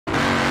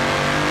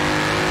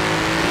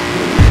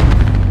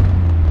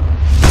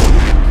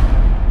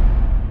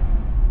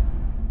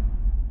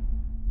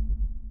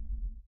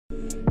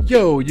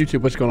Yo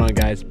YouTube, what's going on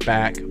guys?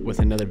 Back with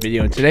another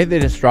video, and today they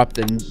just dropped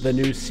the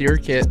new Seer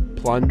Kit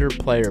Plunder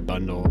player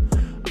bundle.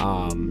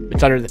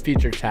 It's under the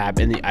feature tab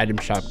in the item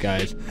shop,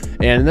 guys,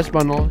 and in this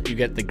bundle you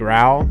get the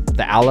Grau,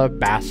 the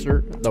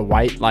Alabaster, the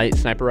white light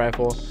sniper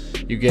rifle.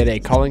 You get a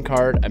calling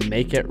card, a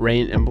Make It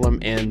Rain emblem,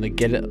 and the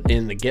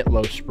Get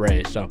Low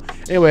spray. So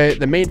anyway,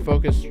 the main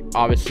focus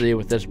obviously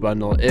with this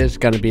bundle is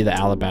going to be the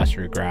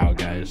Alabaster Grau,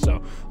 guys.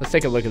 So let's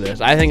take a look at this.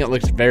 I think it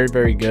looks very,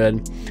 very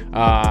good.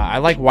 I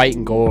like white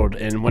and gold,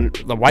 and when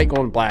the white,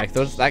 gold, and black,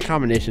 that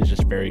combination is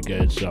just very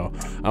good. So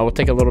we'll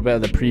take a little bit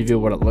of the preview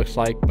of what it looks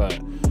like, but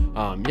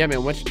yeah,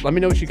 man, let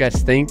me know what you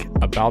guys think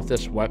about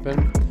this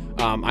weapon.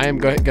 I am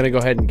gonna go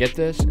ahead and get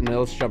this, and then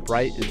let's jump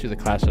right into the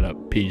class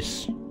setup.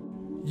 Peace.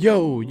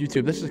 Yo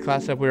YouTube, this is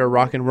class setup we are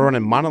rocking. We're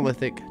running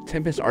monolithic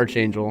Tempest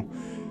Archangel,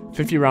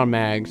 50 round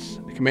mags,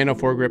 commando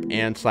foregrip,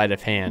 and sleight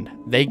of hand.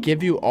 They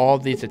give you all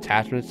of these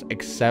attachments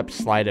except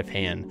sleight of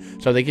hand.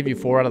 So they give you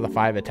 4 out of the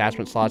 5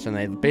 attachment slots, and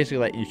they basically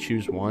let you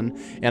choose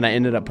one. And I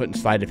ended up putting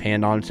sleight of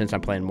hand on since I'm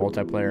playing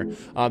multiplayer.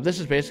 This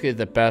is basically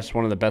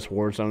one of the best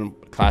Warzone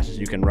classes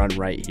you can run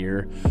right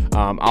here.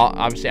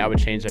 Obviously I would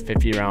change the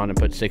 50 round and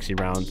put 60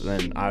 rounds, and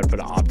then I would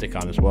put an optic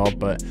on as well.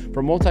 But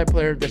for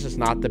multiplayer, this is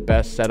not the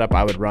best setup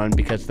I would run,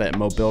 because the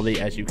mobility,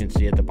 as you can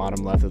see at the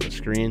bottom left of the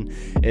screen,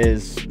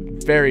 is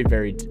very,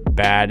 very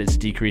bad. It's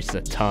decreased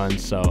a ton,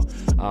 so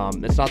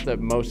it's not the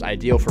most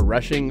ideal for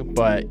rushing,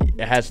 but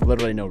it has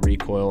literally no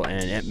recoil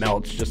and it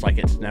melts just like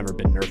it's never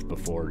been nerfed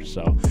before.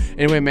 So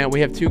anyway, man, we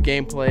have 2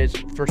 gameplays.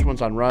 First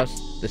one's on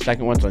Rust, the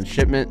second one's on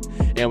Shipment,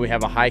 and we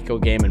have a high kill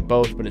game in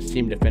both, but it's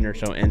Team Defender,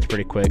 so it ends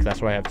pretty quick.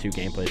 That's why I have 2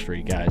 gameplays for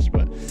you guys.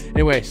 But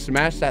anyway,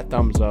 smash that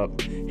thumbs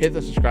up, hit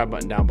the subscribe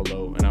button down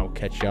below, and I will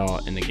catch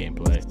y'all in the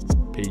gameplay.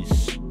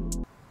 Peace.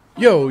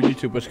 Yo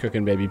YouTube, what's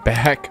cooking, baby?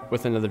 Back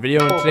with another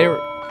video, and today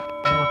we're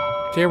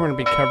going to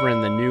be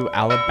covering the new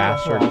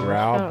Alabaster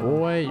Grau.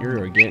 Boy,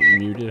 you're getting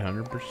muted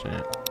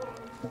 100%.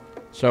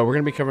 So we're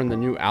going to be covering the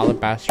new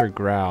Alabaster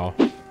Grau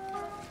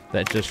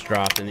that just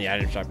dropped in the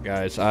item shop,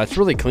 guys. It's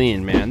really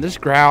clean, man. This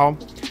Grau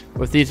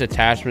with these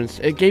attachments,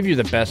 it gave you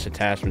the best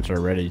attachments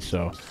already.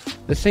 So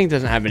this thing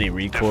doesn't have any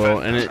recoil,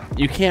 and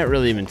you can't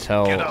really even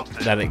tell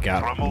that it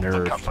got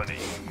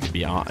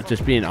nerfed.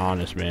 Just being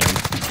honest, man.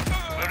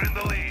 We're in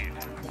the lead.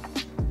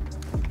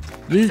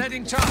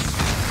 Setting charge.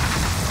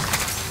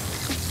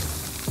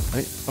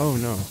 Oh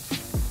no.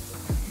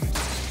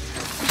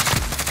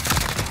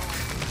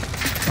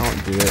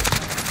 Don't do it.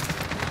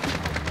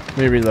 Let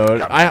me reload.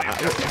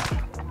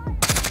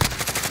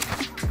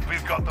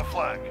 We've got the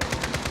flag.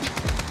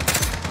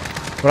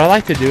 What I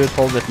like to do is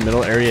hold this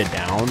middle area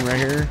down right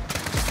here.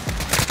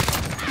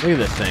 Look at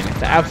this thing. It's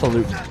an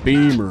absolute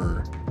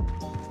beamer.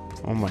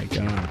 Oh my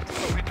god.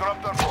 We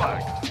dropped our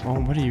flag. Oh,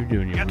 what are you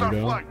doing, you Get our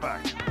weirdo? flag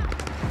back.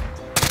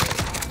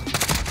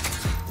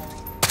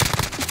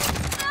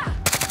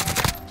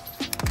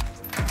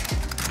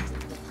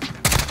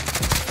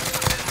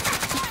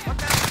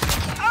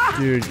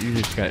 Dude, you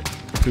just got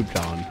pooped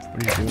on.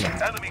 What are you doing?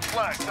 Enemy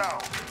flag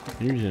down.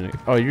 You're using it.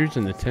 Oh, you're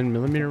using the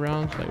 10mm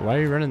rounds? Like, why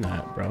are you running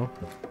that, bro?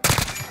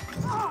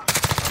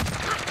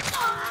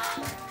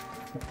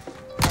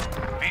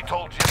 Be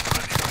told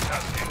yesterday for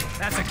testing.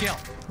 That's a kill.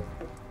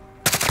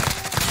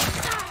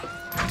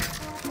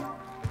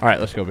 Alright,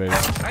 let's go, baby.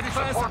 Ready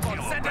for support.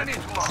 Send them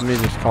in. Let me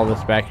just call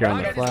this back here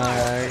on the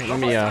flag. Let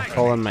me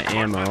call in my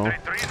ammo. I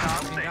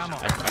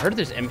heard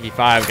this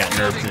MP5 got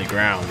nerfed to the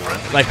ground,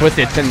 like with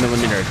the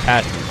 10mm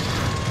attachment.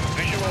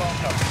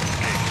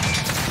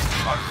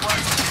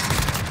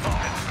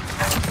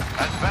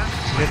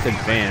 It's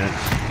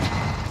advanced.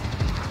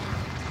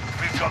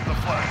 We've got the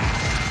flag.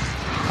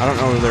 I don't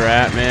know where they're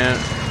at, man.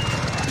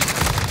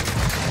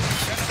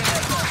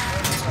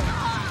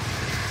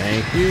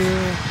 Thank you.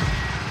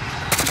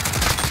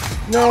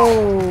 No.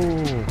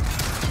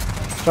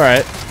 It's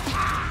alright.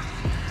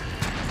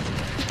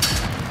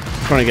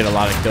 Just want to get a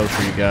lot of kills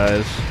for you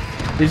guys.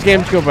 These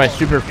games go by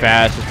super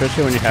fast,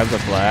 especially when you have the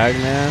flag,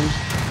 man.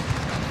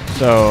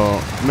 So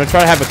I'm gonna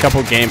try to have a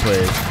couple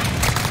gameplays.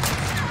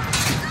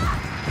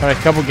 Try a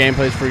couple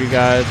gameplays for you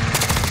guys,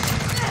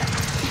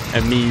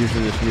 and me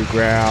using this new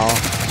Grau.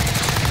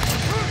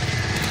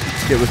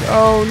 Get with.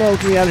 Oh no!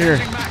 Get me out of here!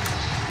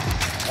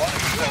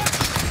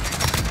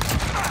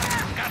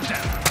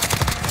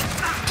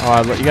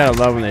 Oh, you gotta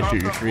love when they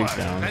shoot your streaks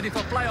down. Ready for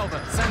flyover.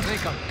 Send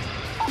recon.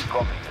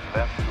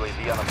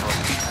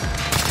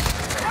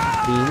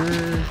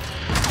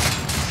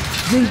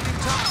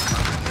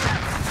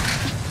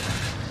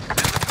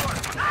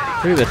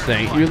 Look at this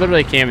thing. You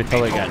literally can't even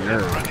tell it got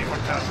nerfed.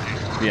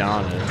 To be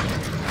honest.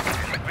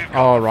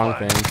 Oh, wrong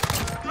thing.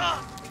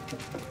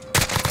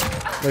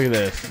 Look at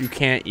this. You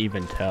can't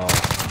even tell.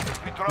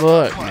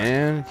 Look,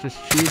 man. It's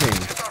just cheating.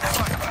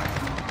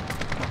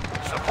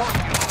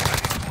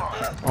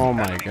 Oh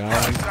my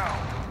god.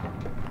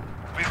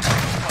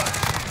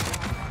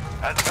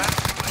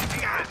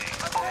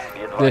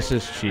 This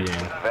is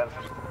cheating.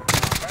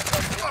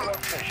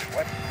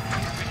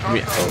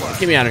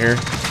 Get me out of here.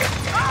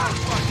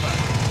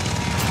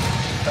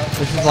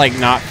 This is like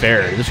not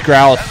fair. This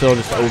Grau is still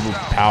just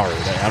overpowered.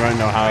 Like, I don't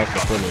know how else to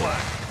put it.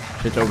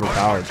 It's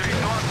overpowered. So.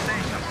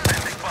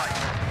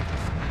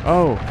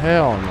 Oh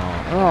hell no!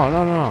 Oh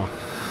no.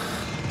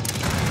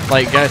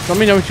 Like guys, let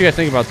me know what you guys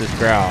think about this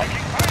Grau.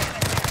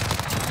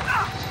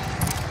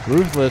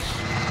 Ruthless.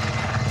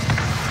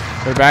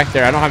 They're back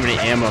there. I don't have any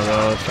ammo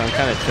though, so I'm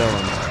kind of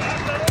chilling.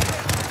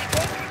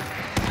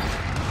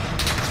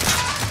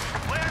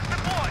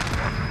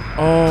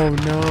 Oh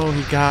no,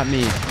 he got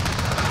me.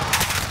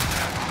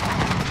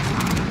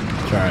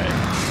 It's alright.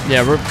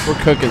 Yeah, we're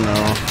cooking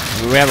though.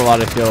 We have a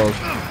lot of kills.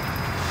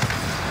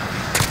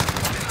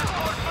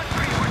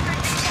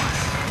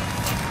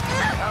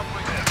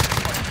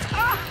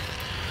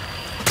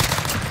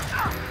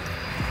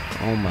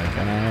 Oh my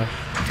gosh.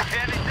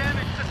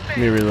 Let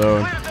me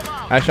reload.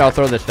 Actually, I'll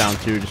throw this down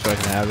too, just so I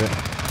can have it.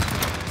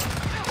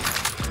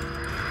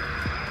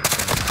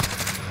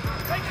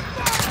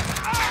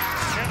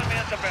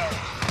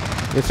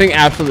 This thing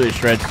absolutely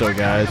shreds still,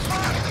 guys.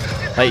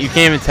 Like, you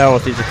can't even tell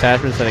with these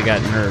attachments that it got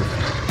nerfed.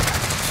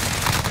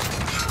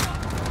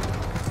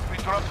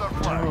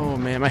 Oh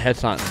man, my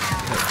headset's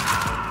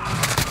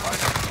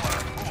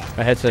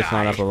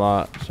not up a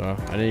lot, so I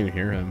didn't even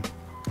hear him.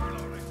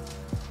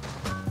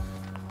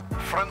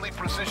 Friendly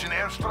precision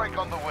airstrike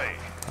on the way.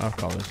 I'll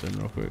call this in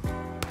real quick.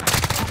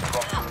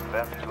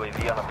 Enemy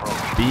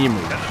Beam.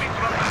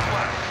 throwing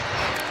flag.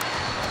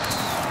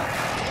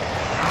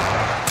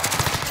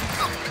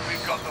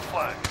 We've got the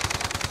flag.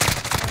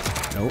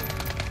 Nope.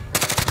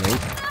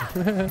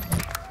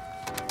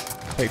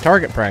 Take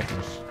target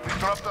practice. We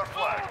dropped our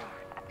flag.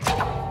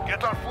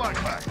 Get our flag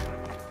back.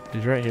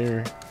 He's right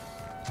here.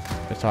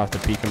 Guess I'll have to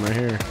peek him right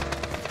here.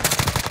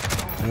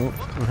 Nope.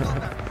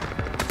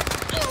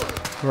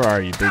 Where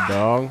are you, big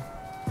dog?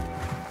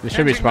 They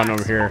should be spawning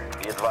over here.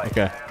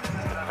 Okay.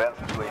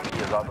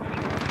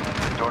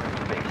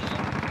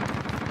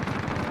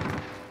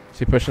 Is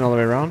he pushing all the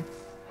way around?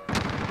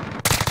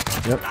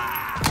 Yep.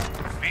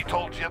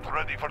 VTOL jet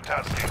ready for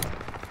tasking.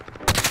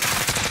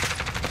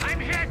 I'm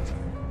hit.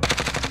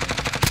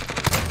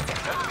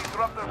 Enemy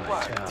dropped their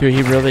flag. Dude,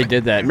 he really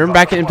did that. Remember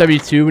back in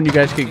MW2 when you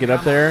guys could get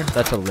up there?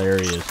 That's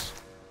hilarious.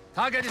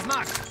 Target is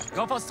marked.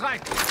 Go for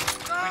strike.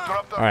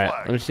 Alright,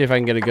 let me see if I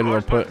can get a good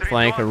little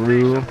flank or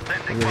roo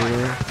over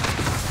here.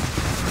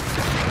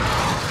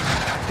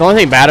 The only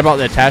thing bad about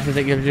the attachment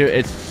it gives you,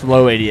 it's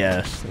slow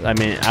ADS. I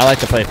mean, I like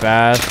to play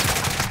fast.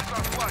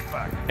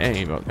 Dang,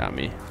 he both got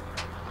me.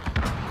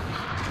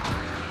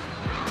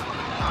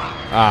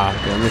 Ah,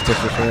 okay, let me push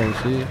this way and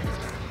see.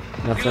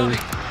 Nothing.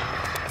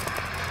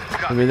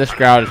 I mean, this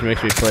Grau just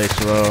makes me play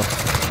slow.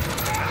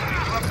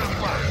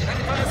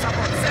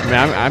 I mean,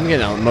 I'm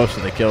getting most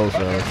of the kills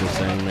though with this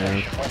thing,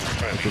 man.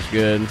 Which is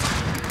good.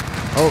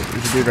 Oh,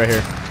 there's a dude right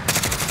here.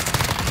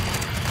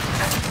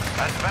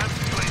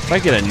 If I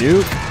get a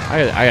nuke,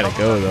 I gotta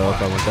go though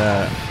if I want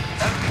that.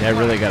 Yeah, I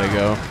really gotta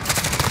go.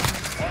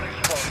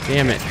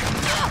 Damn it.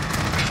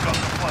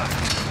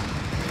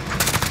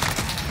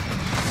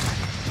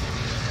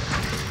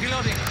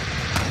 Reloading.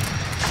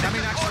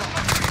 Coming action.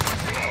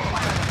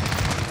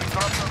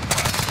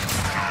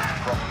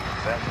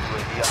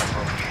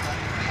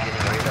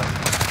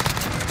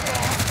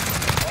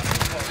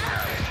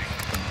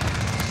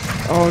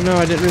 Oh no,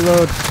 I didn't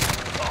reload.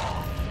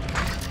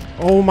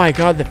 Oh my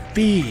god, the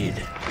feed.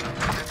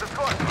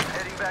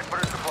 Heading back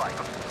for supply.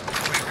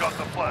 We've got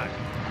the flag.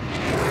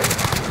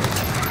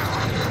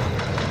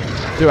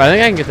 Dude, I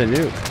think I can get the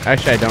nuke.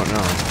 Actually, I don't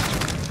know.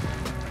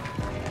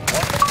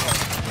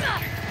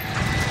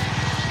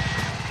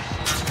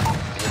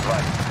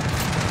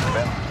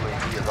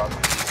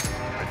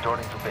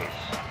 Returning to base.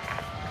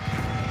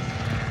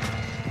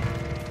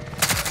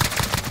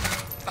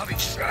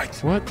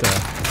 What the?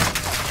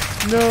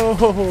 No!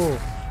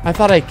 I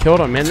thought I killed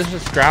him, man. This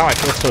is Grau. I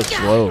feel so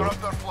slow.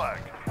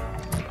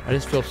 I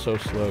just feel so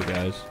slow,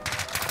 guys.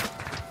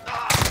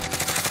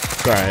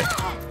 It's alright.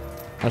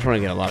 I just want to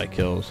get a lot of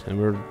kills, and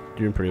we're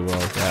doing pretty well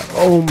with that.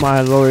 Oh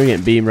my lord, you're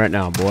getting beamed right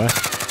now, boy.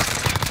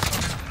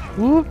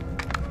 Whoop.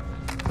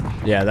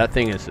 Yeah, that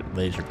thing is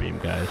laser beam,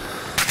 guys.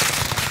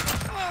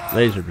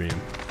 Laser beam.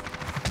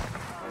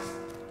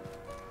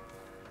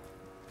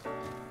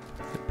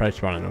 Probably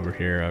spawning over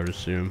here, I would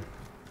assume.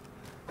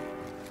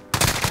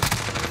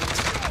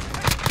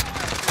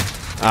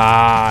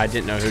 Ah, I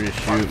didn't know who to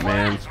shoot,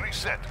 man.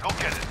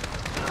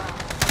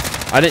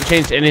 I didn't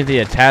change any of the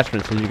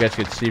attachments, as you guys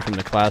could see from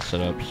the class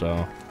setup,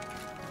 so.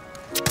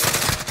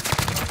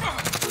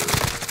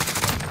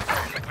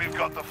 We've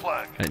got the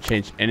flag. I didn't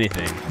change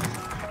anything.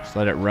 Just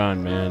let it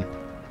run, man.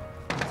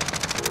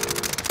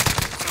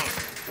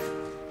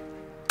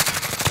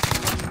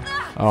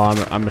 Oh,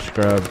 I'm a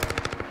scrub.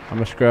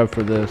 I'm a scrub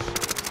for this.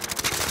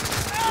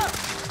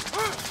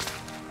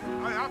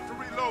 I have to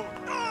reload.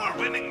 We're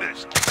winning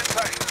this. Keep it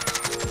tight.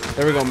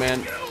 There we go,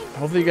 man.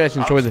 Hopefully you guys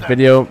enjoyed this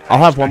video. I'll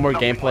have one more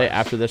gameplay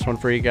after this one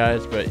for you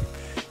guys, but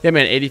yeah,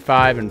 man,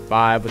 85 and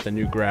 5 with the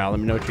new Grau. Let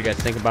me know what you guys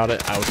think about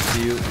it. I will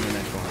see you in the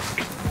next one.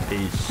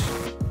 Peace.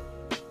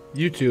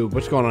 YouTube,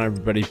 what's going on,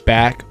 everybody?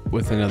 Back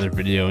with another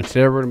video, and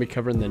today we're going to be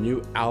covering the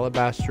new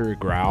Alabaster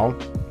Grau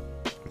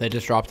they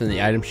just dropped in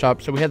the item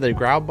shop. So we had the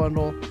Grau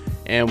bundle,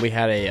 and we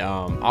had a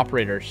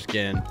operator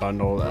skin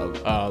bundle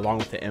along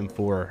with the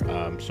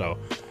M4. So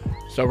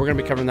we're going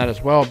to be covering that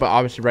as well. But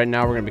obviously, right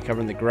now we're going to be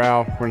covering the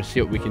Grau. We're going to see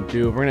what we can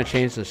do. We're going to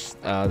change this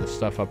the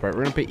stuff up. Right,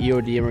 we're going to put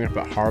EOD and we're going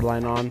to put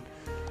Hardline on,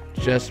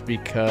 just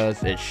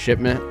because it's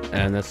shipment,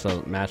 and that's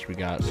the match we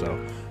got. So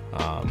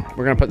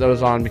we're gonna put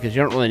those on because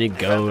you don't really need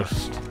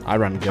Ghost. I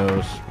run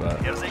Ghost,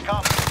 but Here they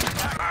come.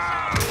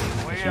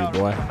 that's you,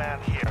 boy.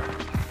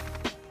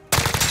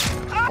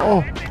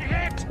 Oh,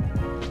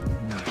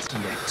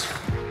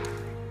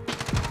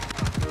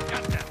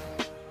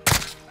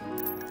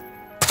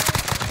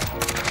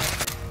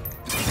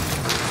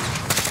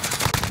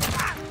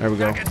 there we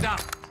go.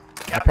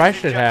 I probably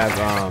should have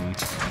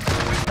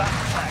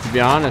to be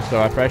honest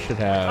though, I probably should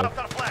have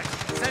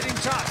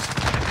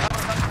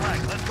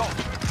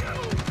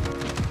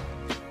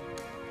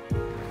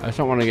I just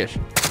don't want to get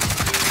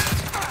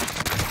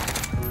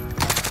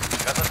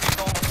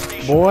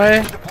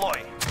boy,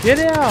 get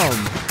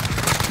him!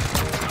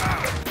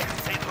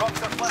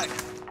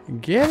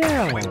 Get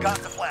him!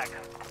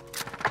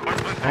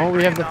 Oh,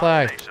 we have the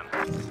flag.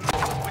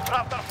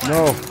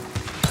 No.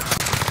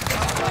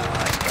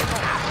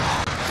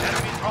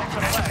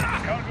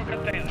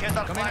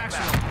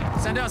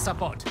 Send us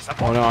support.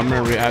 Oh no, I'm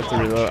gonna have to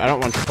reload. I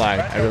don't want the flag.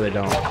 I really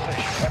don't.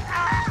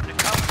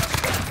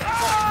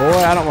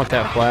 Boy, I don't want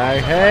that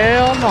flag.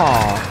 Hell no.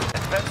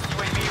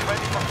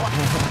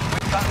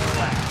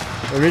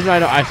 The reason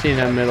I see in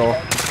that middle.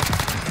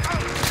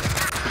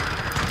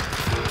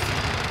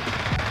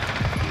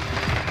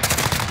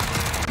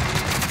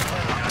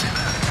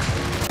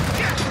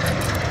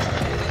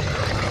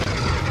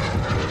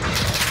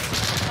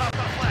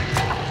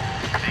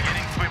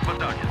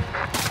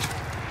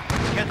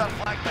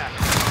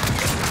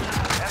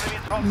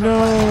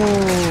 No.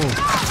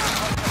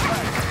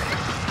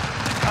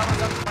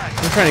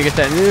 I'm trying to get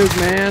that nuke,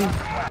 man.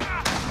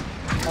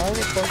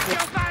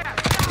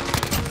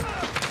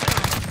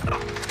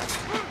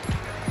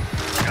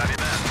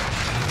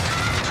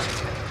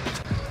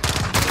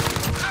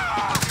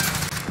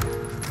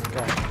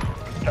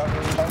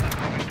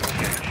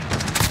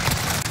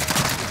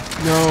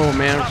 No,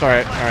 man, I'm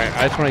sorry. Alright,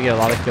 I just want to get a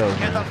lot of kills,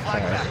 man.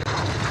 Sorry.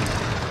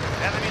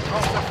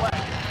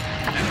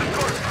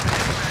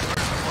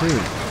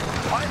 Dude.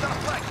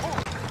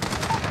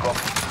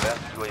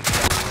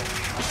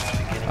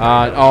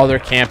 Oh, they're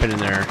camping in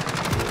there.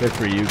 Good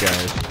for you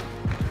guys.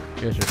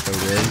 You guys are so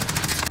good.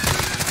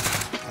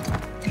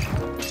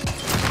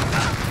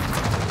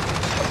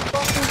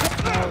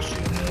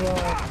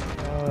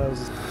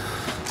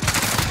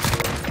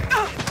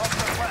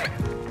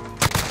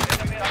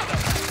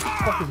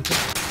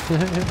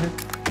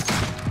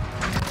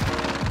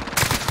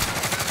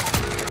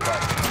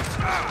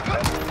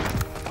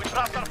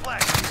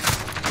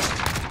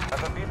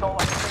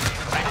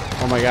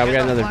 Oh my god, we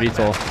got another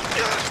VTOL.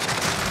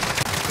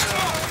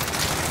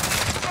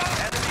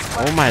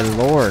 Oh my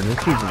lord,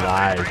 this dude's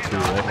live too.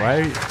 Like, why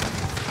are you...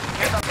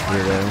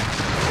 Weirdo.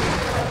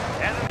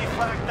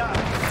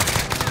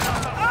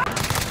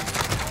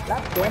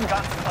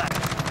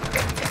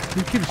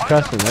 He keeps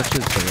cussing, that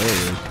shit's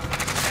hilarious.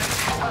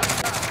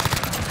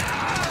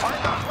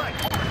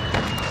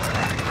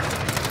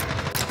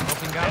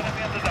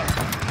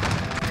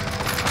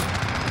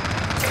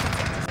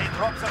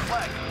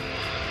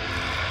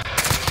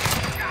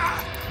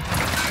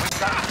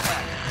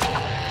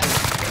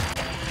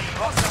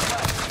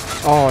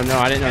 Oh no,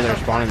 I didn't know they were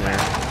spawning there.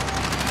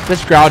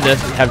 This Grau does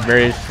have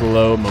very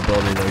slow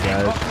mobility though,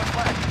 guys.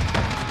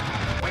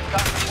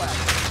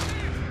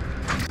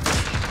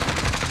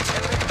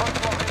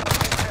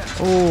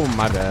 Oh,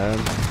 my bad.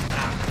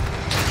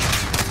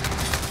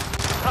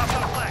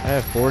 I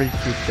have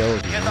 42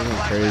 kills, man. I'm going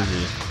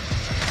crazy.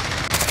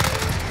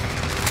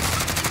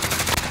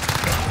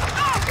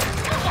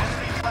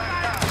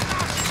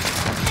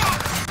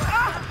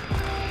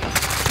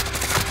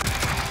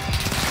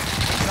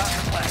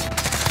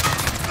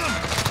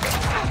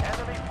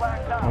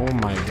 Oh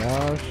my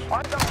gosh.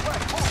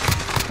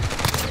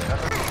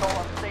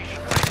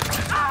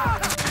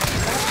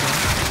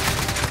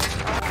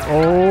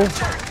 Oh.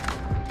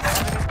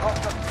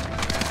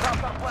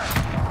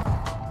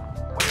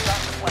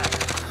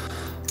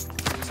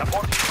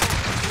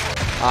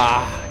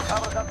 Ah.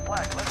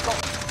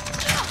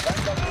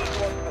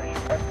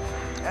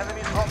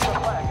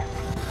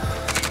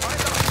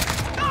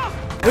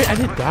 Wait, I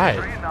didn't die.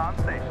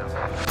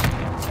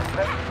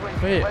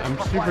 Wait, I'm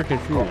super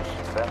confused.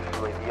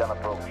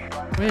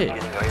 Wait.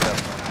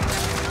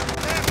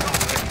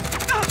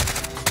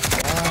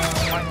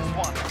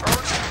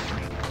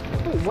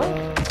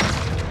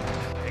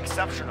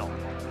 Exceptional.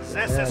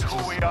 This is who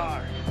we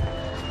are.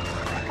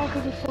 How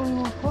could you show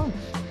more fun?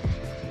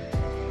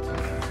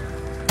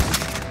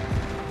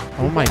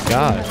 Oh my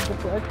gosh.